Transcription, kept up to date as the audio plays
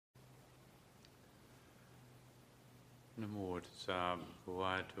นะโมตัสสะภะคะว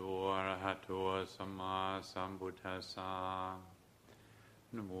ะโตอะระหะโตสัมมาสัมพุทธัสสะ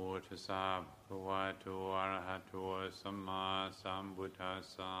นะโมตัสสะภะคะวะโตอะระหะโตสัมมาสัมพุทธัส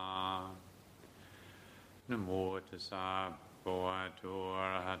สะนะโมตัสสะภะคะวะโตอะ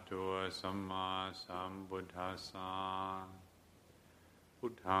ระหะโตสัมมาสัมพุทธัสสะพุ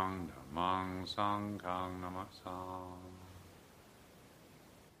ทธังธัมมังสังฆังนะมัสสามิ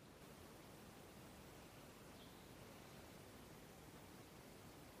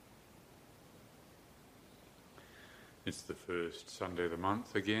It's the first Sunday of the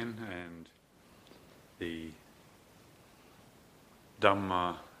month again, and the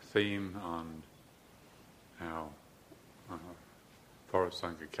Dhamma theme on our Forest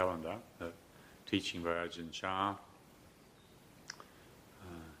Sangha calendar, the teaching by Ajahn Chah.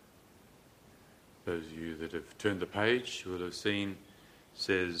 Those of you that have turned the page will have seen,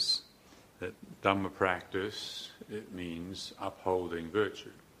 says that Dhamma practice, it means upholding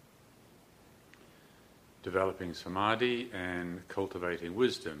virtue, developing samadhi and cultivating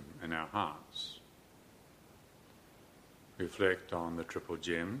wisdom in our hearts. Reflect on the triple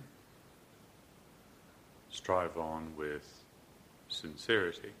gem, strive on with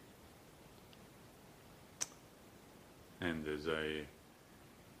sincerity. And there's a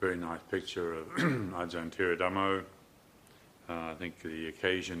very nice picture of Ajahn Theradhammo. I think the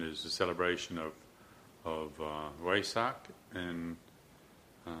occasion is the celebration of Wesak and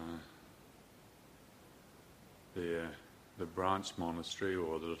the branch monastery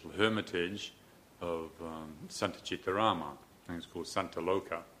or the little hermitage of Santa Chittarama. I think it's called Santa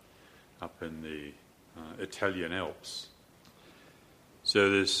Loca, up in the Italian Alps. So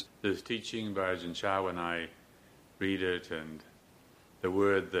there's teaching by Ajahn Chah when I read it, and the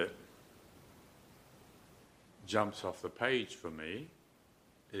word that jumps off the page for me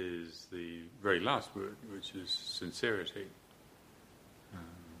is the very last word, which is sincerity.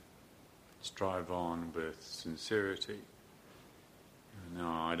 Strive on with sincerity.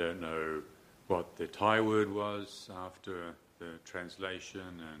 Now, I don't know what the Thai word was after the translation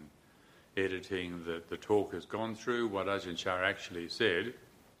and editing that the talk has gone through, what Ajahn Chah actually said,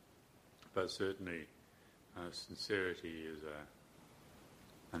 but certainly sincerity is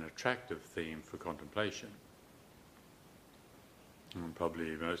an attractive theme for contemplation. And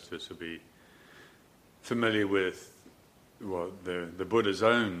probably most of us will be familiar with what the Buddha's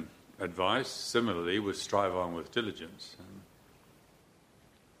own advice, similarly, was strive on with diligence.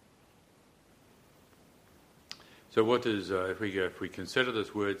 So what is, if we consider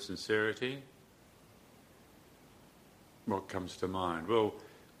this word sincerity, what comes to mind? Well,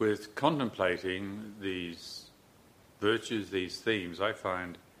 with contemplating these virtues, these themes, I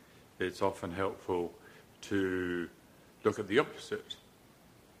find it's often helpful to look at the opposite.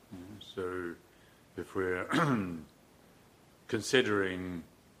 So if we're considering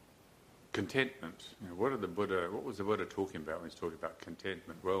contentment, what was the Buddha talking about when he's talking about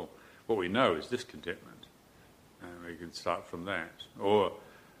contentment? Well, what we know is discontentment, and we can start from that. Or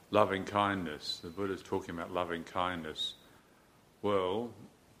loving kindness, the Buddha's talking about loving kindness. Well,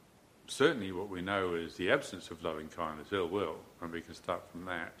 certainly what we know is the absence of loving kindness, ill will, and we can start from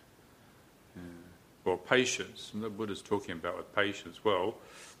that. Or patience, and the Buddha's talking about with patience. Well,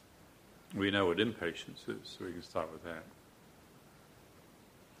 we know what impatience is, so we can start with that.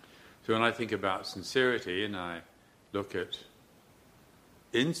 So when I think about sincerity and I look at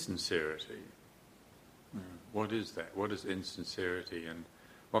insincerity, what is that? What is insincerity? And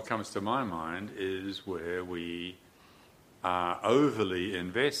what comes to my mind is where we are overly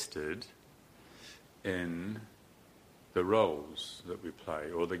invested in the roles that we play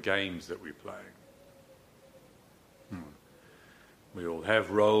or the games that we play. We all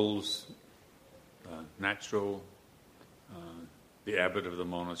have roles, natural. The abbot of the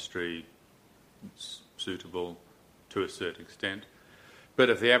monastery, it's suitable to a certain extent. But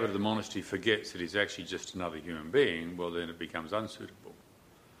if the abbot of the monastery forgets that he's actually just another human being, well, then it becomes unsuitable.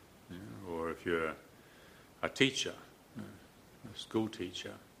 Or if you're a teacher, a school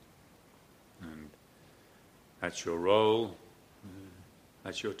teacher, and that's your role,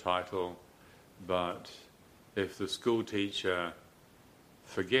 that's your title, but if the school teacher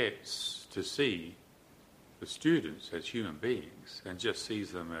forgets to see the students as human beings and just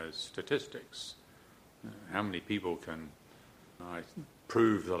sees them as statistics, how many people can I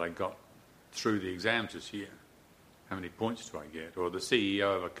prove that I got through the exams this year? How many points do I get? Or the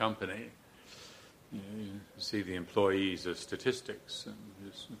CEO of a company, you see the employees as statistics and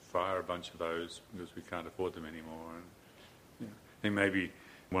just fire a bunch of those because we can't afford them anymore. And, I think maybe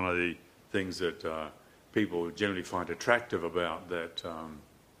one of the things that people generally find attractive about that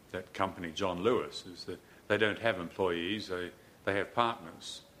that company, John Lewis, is that they don't have employees, they have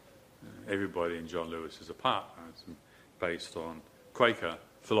partners. Everybody in John Lewis is a partner. It's based on Quaker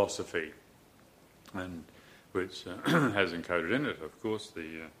philosophy, and which has encoded in it, of course,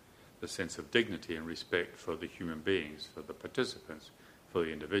 the sense of dignity and respect for the human beings, for the participants, for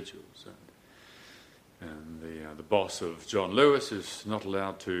the individuals. And the boss of John Lewis is not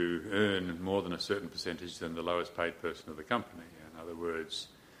allowed to earn more than a certain percentage than the lowest paid person of the company. In other words,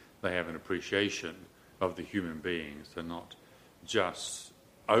 they have an appreciation of the human beings. They're not just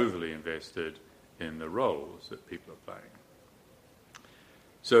overly invested in the roles that people are playing.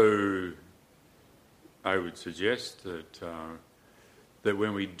 So I would suggest that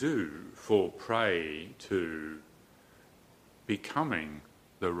when we do fall prey to becoming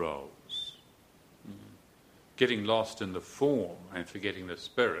the roles, getting lost in the form and forgetting the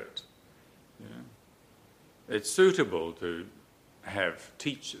spirit, it's suitable to have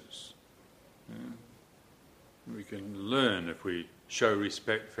teachers. We can learn if we show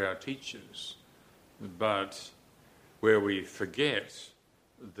respect for our teachers, but where we forget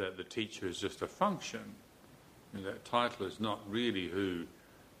that the teacher is just a function, and that title is not really who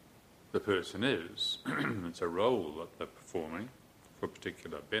the person is, it's a role that they're performing for a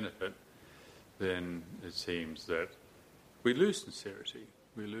particular benefit, then it seems that we lose sincerity,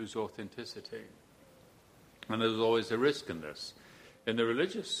 we lose authenticity. And there's always a risk in this. In the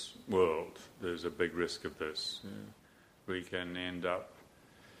religious world, there's a big risk of this. We can end up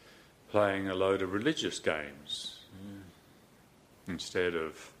playing a load of religious games instead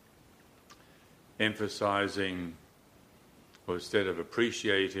of emphasizing, or instead of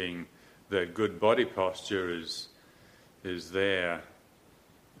appreciating that good body posture is there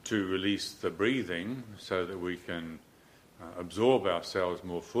to release the breathing so that we can absorb ourselves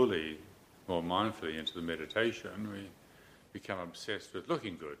more fully, more mindfully into the meditation. We become obsessed with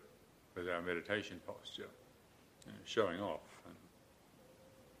looking good with our meditation posture, showing off.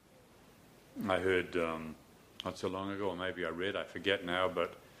 And I heard not so long ago, or maybe I read, I forget now,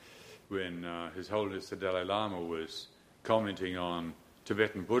 but when His Holiness the Dalai Lama was commenting on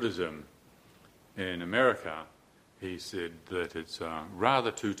Tibetan Buddhism in America, he said that it's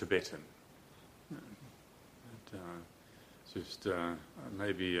rather too Tibetan. Just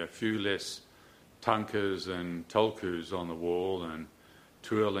maybe a few less tankas and tolkus on the wall and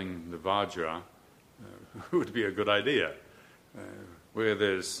twirling the vajra would be a good idea. Where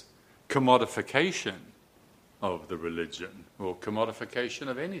there's commodification of the religion or commodification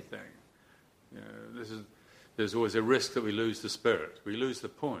of anything, there's always a risk that we lose the spirit, we lose the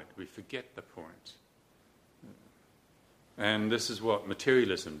point, we forget the point. And this is what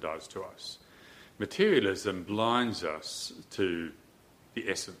materialism does to us. Materialism blinds us to the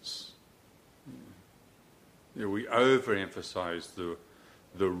essence. We overemphasize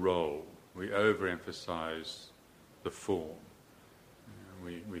the role. We overemphasize the form.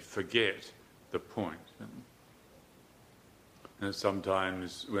 We forget the point. And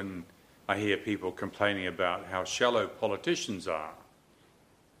sometimes when I hear people complaining about how shallow politicians are,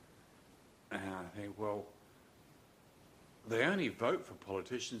 and I think, well, they only vote for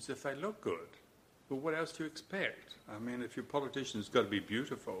politicians if they look good. Well, what else do you expect? I mean, if your politician's got to be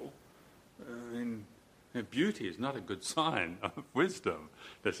beautiful, beauty is not a good sign of wisdom,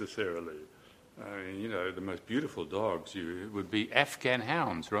 necessarily. The most beautiful dogs would be Afghan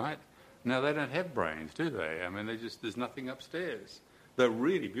hounds, right? No, they don't have brains, do they? I mean, there's nothing upstairs. They're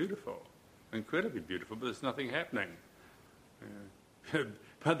really beautiful, incredibly beautiful, but there's nothing happening.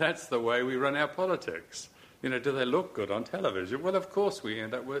 But that's the way we run our politics. Do they look good on television? Well, of course we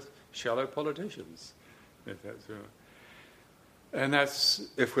end up with shallow politicians. And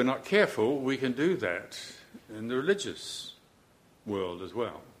that's, if we're not careful, we can do that in the religious world as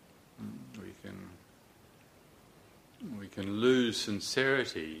well. We can lose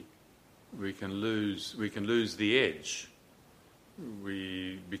sincerity. We can lose the edge.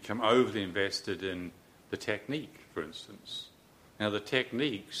 We become overly invested in the technique, for instance. Now, the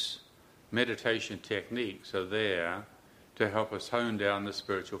techniques, meditation techniques, are there to help us hone down the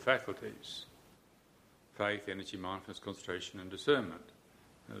spiritual faculties: faith, energy, mindfulness, concentration, and discernment.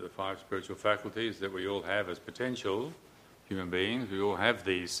 The 5 spiritual faculties that we all have as potential human beings. We all have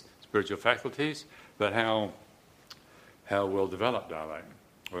these spiritual faculties, but how well developed are they?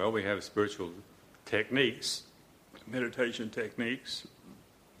 Well, we have spiritual techniques, meditation techniques,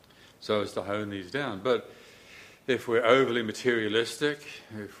 so as to hone these down. But if we're overly materialistic,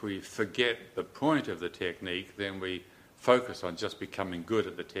 if we forget the point of the technique, then we focus on just becoming good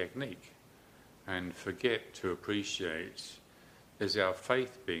at the technique and forget to appreciate, is our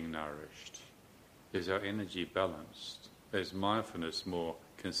faith being nourished? Is our energy balanced? Is mindfulness more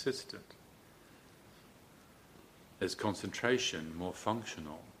consistent? Is concentration more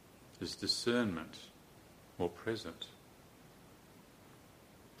functional? Is discernment more present?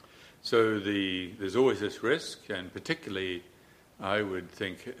 So there's always this risk, and particularly I would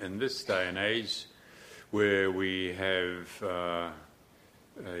think in this day and age where we have for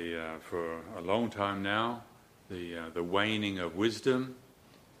a long time now the waning of wisdom.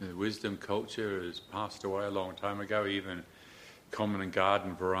 The wisdom culture has passed away a long time ago. Even common and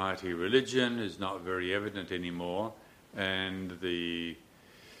garden variety religion is not very evident anymore, and the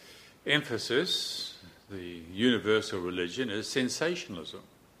emphasis, the universal religion, is sensationalism,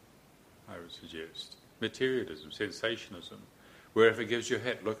 I would suggest. Materialism, sensationalism. Where if it gives you a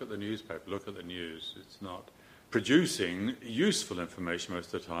hit, look at the newspaper, look at the news. It's not producing useful information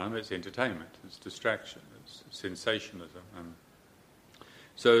most of the time. It's entertainment, it's distraction, it's sensationalism.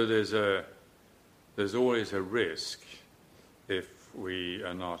 So there's always a risk if we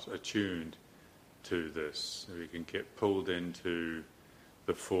are not attuned to this. We can get pulled into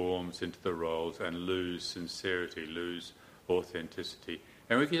the forms, into the roles, and lose sincerity, lose authenticity.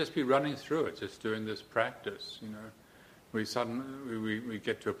 And we can just be running through it, just doing this practice, We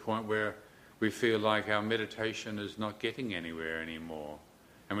get to a point where we feel like our meditation is not getting anywhere anymore.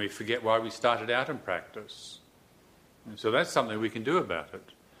 And we forget why we started out in practice. And so that's something we can do about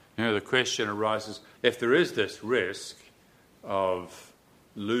it. The question arises, if there is this risk of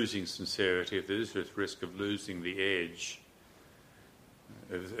losing sincerity, if there is this risk of losing the edge,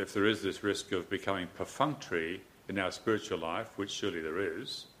 if there is this risk of becoming perfunctory in our spiritual life, which surely there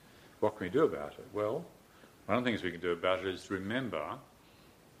is, what can we do about it? Well, one of the things we can do about it is to remember,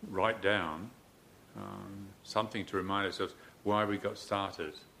 write down something to remind ourselves why we got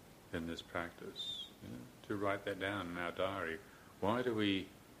started in this practice. To write that down in our diary. What are we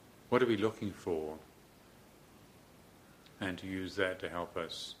looking for? And to use that to help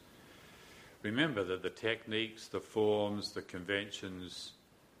us remember that the techniques, the forms, the conventions,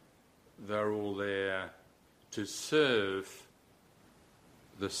 they're all there to serve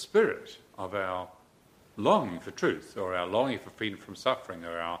the spirit of our longing for truth, or our longing for freedom from suffering,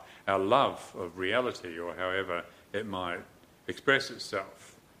 or our love of reality, or however it might express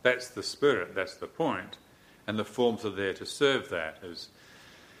itself. That's the spirit, that's the point. And the forms are there to serve that,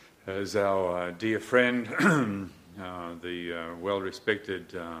 as our dear friend, the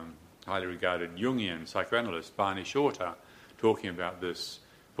well-respected, highly regarded Jungian psychoanalyst Barney Shorter, talking about this,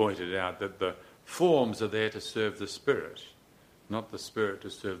 pointed out that the forms are there to serve the spirit, not the spirit to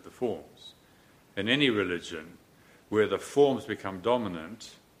serve the forms. In any religion where the forms become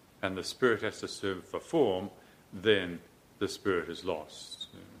dominant and the spirit has to serve the form, then the spirit is lost.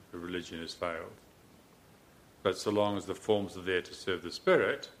 The religion has failed. But so long as the forms are there to serve the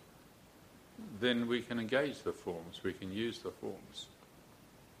spirit, then we can engage the forms, we can use the forms.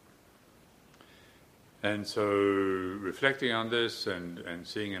 And so, reflecting on this and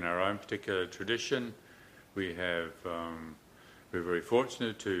seeing in our own particular tradition, we're very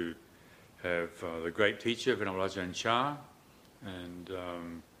fortunate to have the great teacher, Venerable Ajahn Chah, and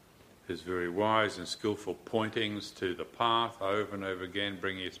his very wise and skillful pointings to the path over and over again,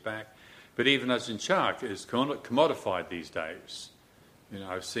 bringing us back. But even Ajahn Chah is commodified these days.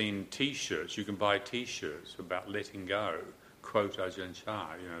 I've seen T-shirts. You can buy T-shirts about letting go. Quote Ajahn Chah.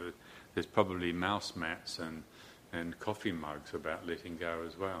 There's probably mouse mats and coffee mugs about letting go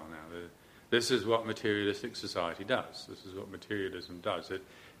as well. Now, this is what materialistic society does. This is what materialism does.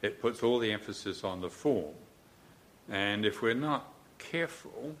 It puts all the emphasis on the form. And if we're not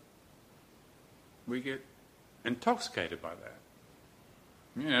careful, we get intoxicated by that.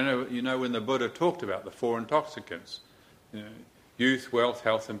 When the Buddha talked about the four intoxicants, youth, wealth,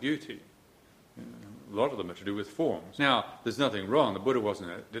 health and beauty. A lot of them are to do with forms. Now, there's nothing wrong. The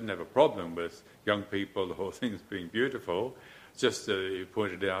Buddha didn't have a problem with young people or things being beautiful. Just he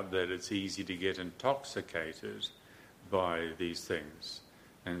pointed out that it's easy to get intoxicated by these things.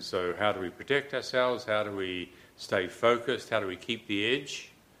 And so how do we protect ourselves? How do we stay focused? How do we keep the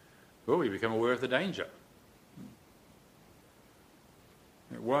edge? Well, we become aware of the danger.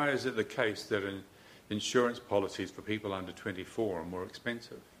 Why is it the case that insurance policies for people under 24 are more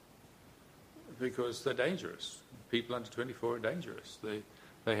expensive? Because they're dangerous. People under 24 are dangerous.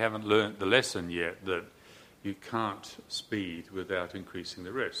 They haven't learnt the lesson yet that you can't speed without increasing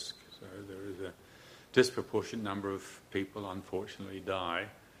the risk. So there is a disproportionate number of people, unfortunately, die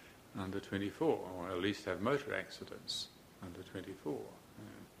under 24, or at least have motor accidents under 24.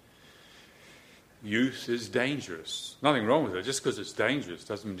 Youth is dangerous. Nothing wrong with it. Just because it's dangerous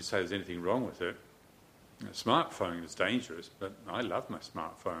doesn't mean to say there's anything wrong with it. A smartphone is dangerous, but I love my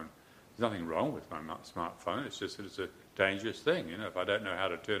smartphone. There's nothing wrong with my smartphone. It's just that it's a dangerous thing. If I don't know how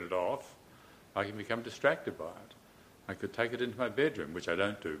to turn it off, I can become distracted by it. I could take it into my bedroom, which I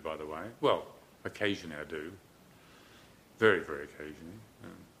don't do, by the way. Well, occasionally I do. Very, very occasionally.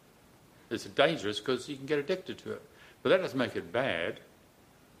 It's dangerous because you can get addicted to it. But that doesn't make it bad.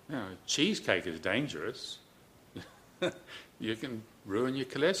 Cheesecake is dangerous. You can ruin your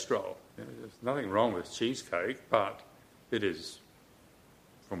cholesterol. There's nothing wrong with cheesecake, but it is,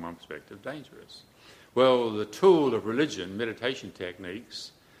 from one perspective, dangerous. Well, the tool of religion, meditation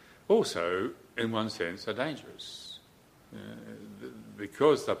techniques, also, in one sense, are dangerous.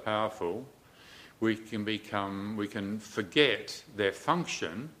 Because they're powerful, we can forget their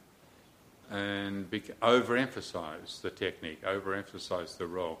function and overemphasize the technique, overemphasize the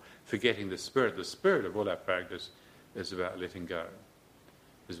role, forgetting the spirit. The spirit of all our practice is about letting go.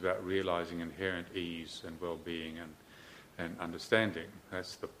 It's about realizing inherent ease and well-being and understanding.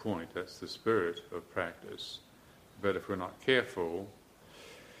 That's the point. That's the spirit of practice. But if we're not careful,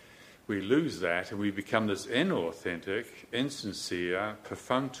 we lose that and we become this inauthentic, insincere,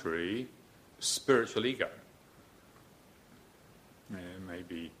 perfunctory, spiritual ego.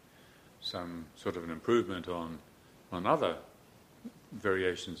 Maybe some sort of an improvement on other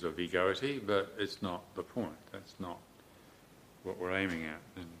variations of egoity, but it's not the point. That's not what we're aiming at.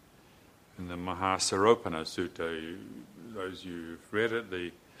 In the Mahasaropana Sutta, those who've read it,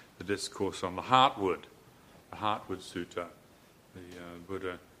 the discourse on the heartwood Sutta, the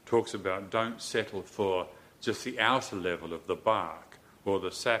Buddha talks about don't settle for just the outer level of the bark or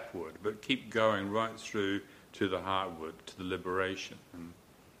the sapwood, but keep going right through to the heartwood, to the liberation. And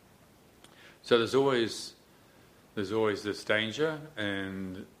so there's always this danger,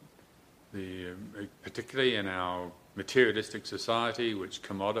 and particularly in our materialistic society, which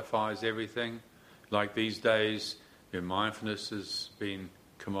commodifies everything. Like these days, mindfulness has been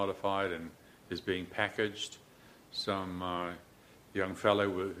commodified and is being packaged. Some young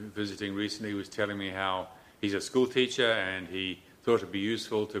fellow visiting recently was telling me how he's a school teacher and he thought it'd be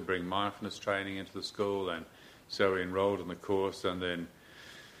useful to bring mindfulness training into the school, and so he enrolled in the course, and then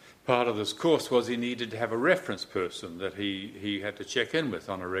part of this course was he needed to have a reference person that he had to check in with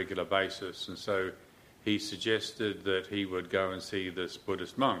on a regular basis, and so he suggested that he would go and see this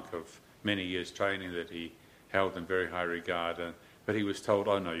Buddhist monk of many years' training that he held in very high regard, but he was told,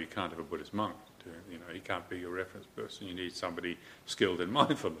 oh no, you can't have a Buddhist monk. He can't be your reference person. You need somebody skilled in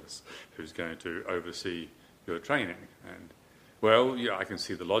mindfulness who's going to oversee your training. And well, yeah, I can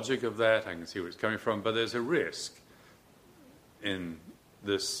see the logic of that. I can see where it's coming from, but there's a risk in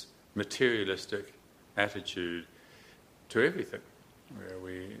this materialistic attitude to everything,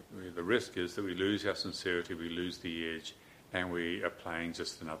 where the risk is that we lose our sincerity, we lose the edge, and we are playing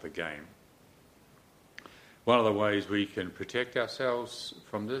just another game. One of the ways we can protect ourselves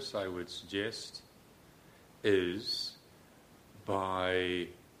from this, I would suggest, is by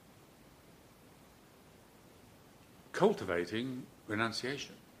cultivating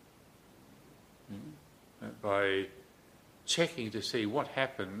renunciation. By checking to see what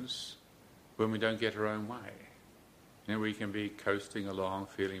happens when we don't get our own way. We can be coasting along,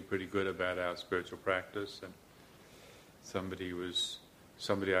 feeling pretty good about our spiritual practice, and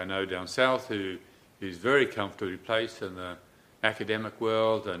somebody I know down south who is very comfortably placed in the academic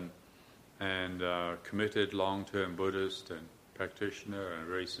world and committed long-term Buddhist and practitioner and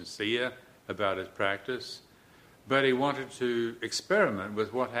very sincere about his practice, but he wanted to experiment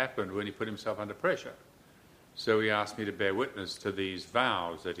with what happened when he put himself under pressure. So he asked me to bear witness to these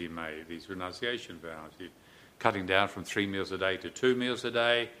vows that he made, these renunciation vows. He cutting down from 3 meals a day to 2 meals a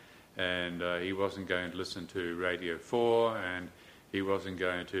day, and he wasn't going to listen to Radio 4, and he wasn't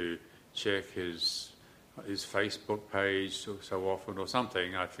going to check his Facebook page so often or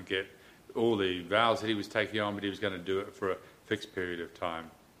something. I forget all the vows that he was taking on, but he was going to do it for a fixed period of time,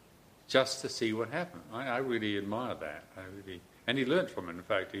 just to see what happened. I really admire that. And he learnt from it. In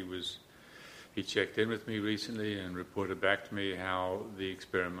fact, he checked in with me recently and reported back to me how the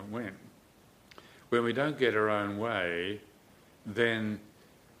experiment went. When we don't get our own way, then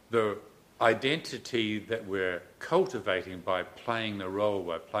the identity that we're cultivating by playing the role,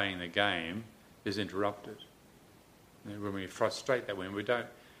 by playing the game, is interrupted. When we frustrate that, when we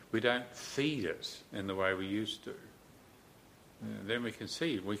don't feed it in the way we used to, then we can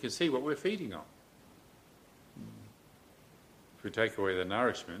see what we're feeding on. If we take away the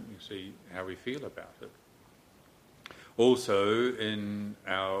nourishment, you see how we feel about it. Also, in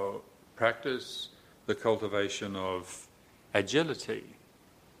our practice, the cultivation of agility,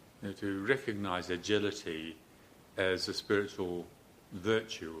 to recognize agility as a spiritual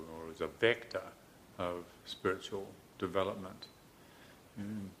virtue or as a vector of spiritual development.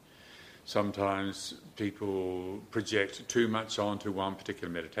 Sometimes people project too much onto one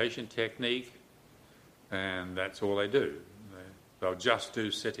particular meditation technique, and that's all they do. They'll just do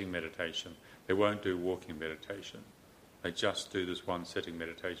sitting meditation. They won't do walking meditation. They just do this one sitting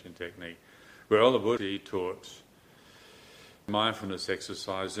meditation technique. Where all the Buddha taught mindfulness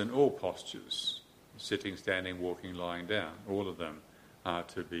exercise in all postures, sitting, standing, walking, lying down. All of them are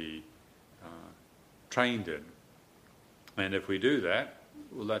to be trained in. And if we do that,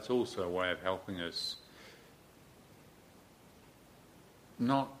 well, that's also a way of helping us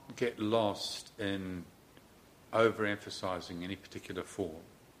not get lost in overemphasizing any particular form.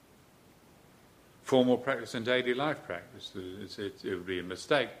 Formal practice and daily life practice, it would be a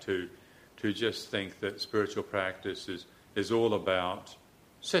mistake to just think that spiritual practice is all about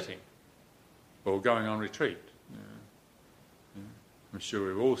sitting or going on retreat. I'm sure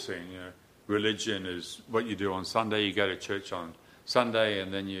we've all seen, religion is what you do on Sunday. You go to church on Sunday,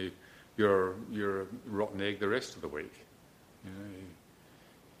 and then you're a rotten egg the rest of the week.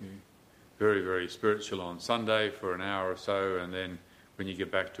 You're very, very spiritual on Sunday for an hour or so, and then when you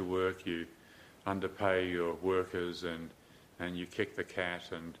get back to work, you underpay your workers and you kick the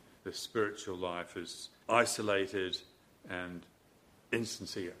cat, and the spiritual life is isolated and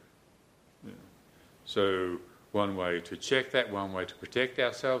insincere. So one way to check that, one way to protect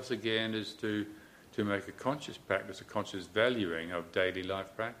ourselves again, is to make a conscious practice, a conscious valuing of daily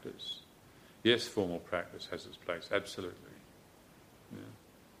life practice. Yes, formal practice has its place, absolutely.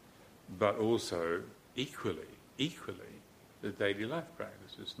 But also, equally, the daily life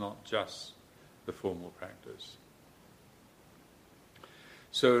practice. It's not just the formal practice.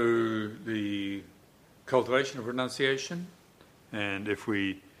 So the cultivation of renunciation, and if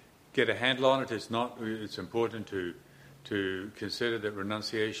we get a handle on it, it's important to consider that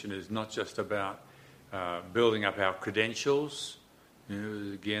renunciation is not just about building up our credentials.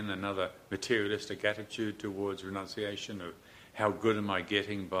 Again, another materialistic attitude towards renunciation of how good am I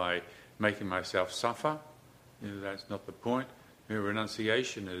getting by making myself suffer. That's not the point.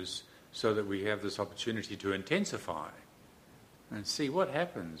 Renunciation is so that we have this opportunity to intensify and see what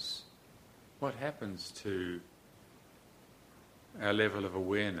happens to our level of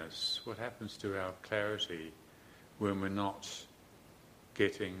awareness, what happens to our clarity when we're not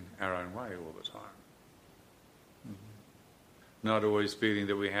getting our own way all the time. Not always feeling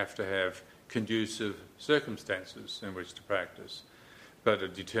that we have to have conducive circumstances in which to practice, but a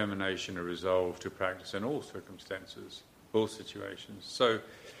determination, a resolve to practice in all circumstances, all situations. So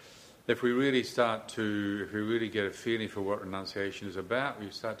if we really get a feeling for what renunciation is about,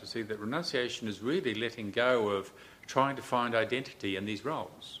 we start to see that renunciation is really letting go of trying to find identity in these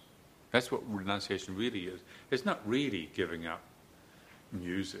roles. That's what renunciation really is. It's not really giving up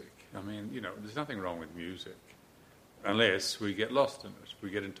music. I mean, there's nothing wrong with music, unless we get lost in it, we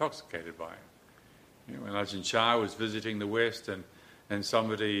get intoxicated by it. When Ajahn Chah was visiting the West and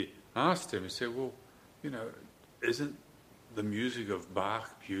somebody asked him, he said, well, isn't the music of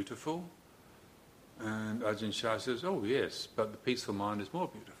Bach beautiful? And Ajahn Chah says, oh yes, but the peaceful mind is more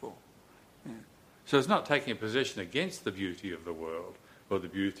beautiful. Yeah. So it's not taking a position against the beauty of the world or the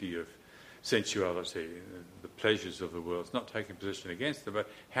beauty of sensuality, the pleasures of the world. It's not taking a position against them, but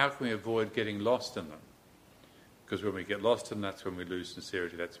how can we avoid getting lost in them? Because when we get lost in them, that's when we lose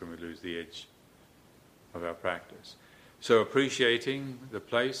sincerity, that's when we lose the edge of our practice. So appreciating the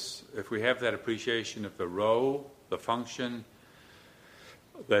place, if we have that appreciation of the role, the function,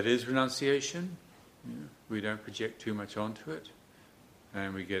 that is renunciation, we don't project too much onto it,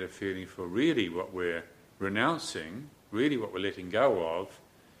 and we get a feeling for really what we're renouncing, really what we're letting go of,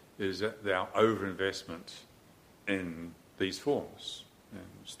 is our overinvestment in these forms, and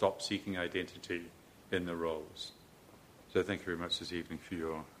stop seeking identity in the roles. So thank you very much this evening for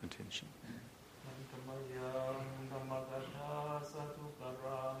your attention.